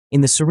In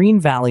the serene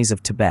valleys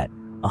of Tibet,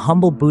 a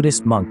humble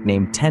Buddhist monk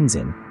named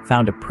Tenzin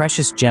found a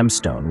precious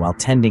gemstone while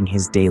tending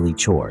his daily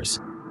chores.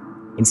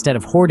 Instead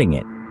of hoarding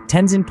it,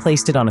 Tenzin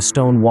placed it on a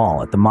stone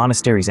wall at the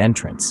monastery's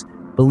entrance,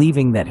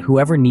 believing that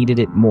whoever needed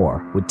it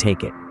more would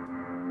take it.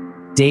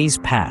 Days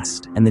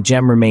passed, and the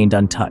gem remained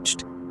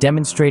untouched,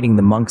 demonstrating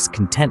the monks'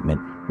 contentment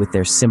with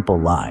their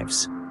simple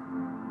lives.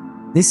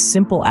 This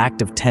simple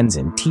act of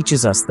Tenzin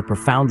teaches us the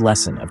profound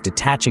lesson of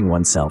detaching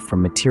oneself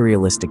from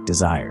materialistic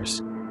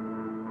desires.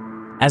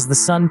 As the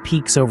sun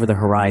peaks over the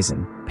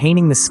horizon,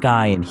 painting the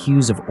sky in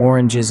hues of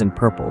oranges and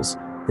purples,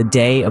 the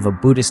day of a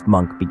Buddhist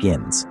monk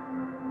begins.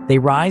 They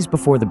rise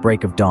before the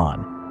break of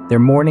dawn, their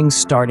mornings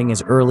starting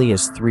as early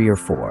as 3 or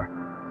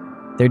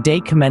 4. Their day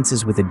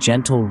commences with a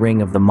gentle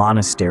ring of the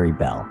monastery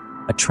bell,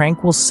 a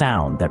tranquil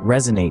sound that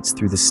resonates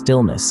through the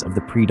stillness of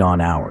the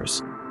pre-dawn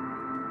hours.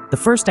 The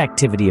first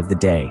activity of the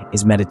day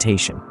is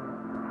meditation.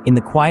 In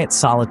the quiet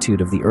solitude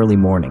of the early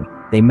morning,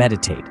 they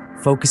meditate,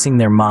 focusing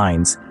their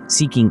minds,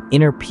 seeking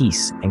inner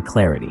peace and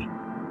clarity.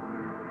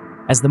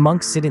 As the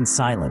monks sit in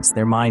silence,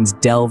 their minds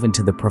delve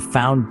into the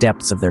profound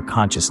depths of their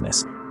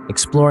consciousness,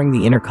 exploring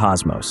the inner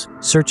cosmos,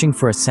 searching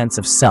for a sense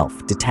of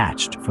self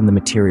detached from the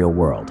material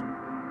world.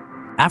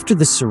 After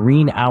the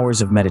serene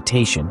hours of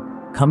meditation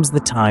comes the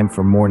time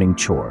for morning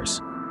chores.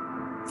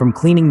 From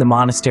cleaning the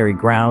monastery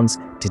grounds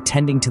to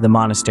tending to the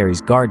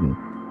monastery's garden,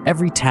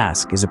 every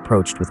task is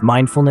approached with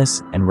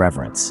mindfulness and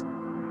reverence.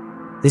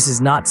 This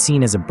is not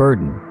seen as a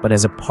burden, but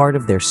as a part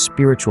of their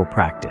spiritual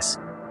practice,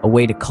 a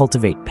way to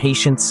cultivate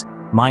patience,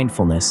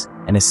 mindfulness,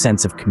 and a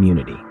sense of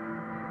community.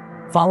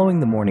 Following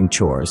the morning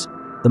chores,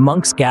 the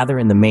monks gather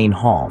in the main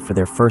hall for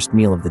their first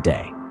meal of the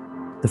day.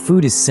 The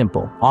food is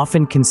simple,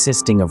 often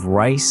consisting of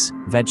rice,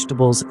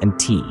 vegetables, and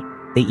tea.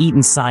 They eat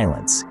in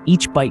silence,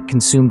 each bite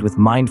consumed with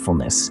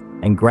mindfulness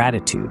and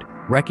gratitude,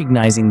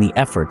 recognizing the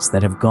efforts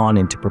that have gone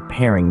into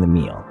preparing the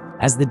meal.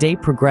 As the day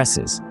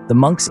progresses, the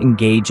monks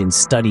engage in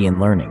study and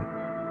learning.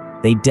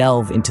 They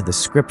delve into the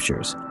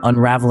scriptures,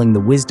 unraveling the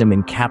wisdom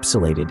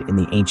encapsulated in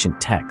the ancient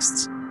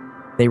texts.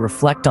 They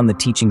reflect on the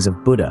teachings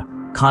of Buddha,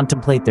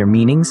 contemplate their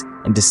meanings,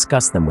 and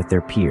discuss them with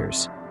their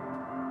peers.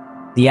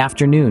 The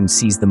afternoon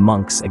sees the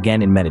monks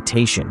again in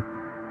meditation,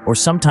 or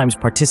sometimes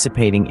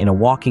participating in a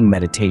walking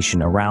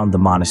meditation around the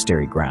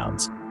monastery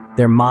grounds,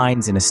 their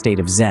minds in a state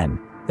of Zen,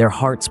 their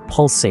hearts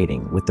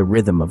pulsating with the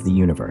rhythm of the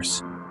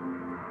universe.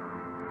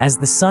 As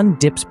the sun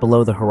dips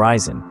below the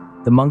horizon,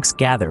 the monks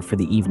gather for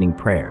the evening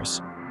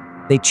prayers.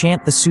 They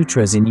chant the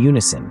sutras in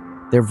unison,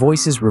 their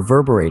voices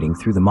reverberating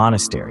through the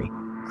monastery,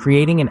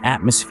 creating an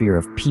atmosphere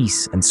of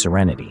peace and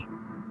serenity.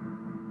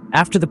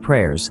 After the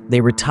prayers,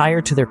 they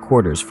retire to their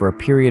quarters for a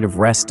period of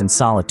rest and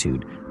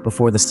solitude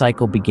before the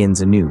cycle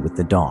begins anew with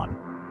the dawn.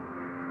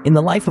 In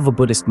the life of a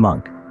Buddhist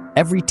monk,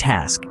 every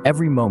task,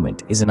 every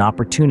moment is an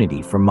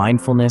opportunity for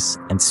mindfulness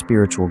and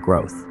spiritual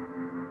growth.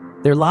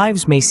 Their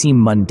lives may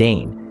seem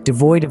mundane,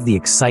 devoid of the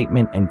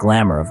excitement and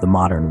glamour of the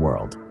modern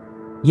world.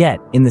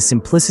 Yet, in the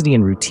simplicity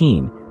and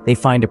routine, they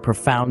find a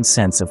profound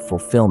sense of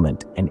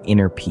fulfillment and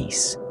inner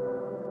peace.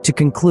 To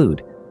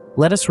conclude,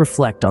 let us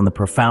reflect on the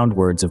profound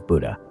words of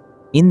Buddha.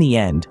 In the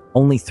end,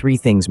 only 3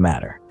 things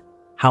matter: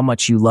 how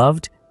much you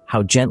loved,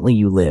 how gently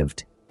you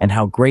lived, and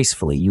how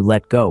gracefully you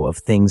let go of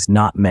things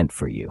not meant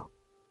for you.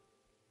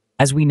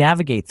 As we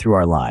navigate through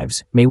our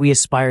lives, may we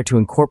aspire to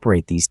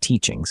incorporate these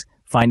teachings,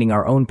 finding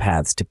our own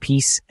paths to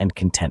peace and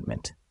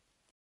contentment.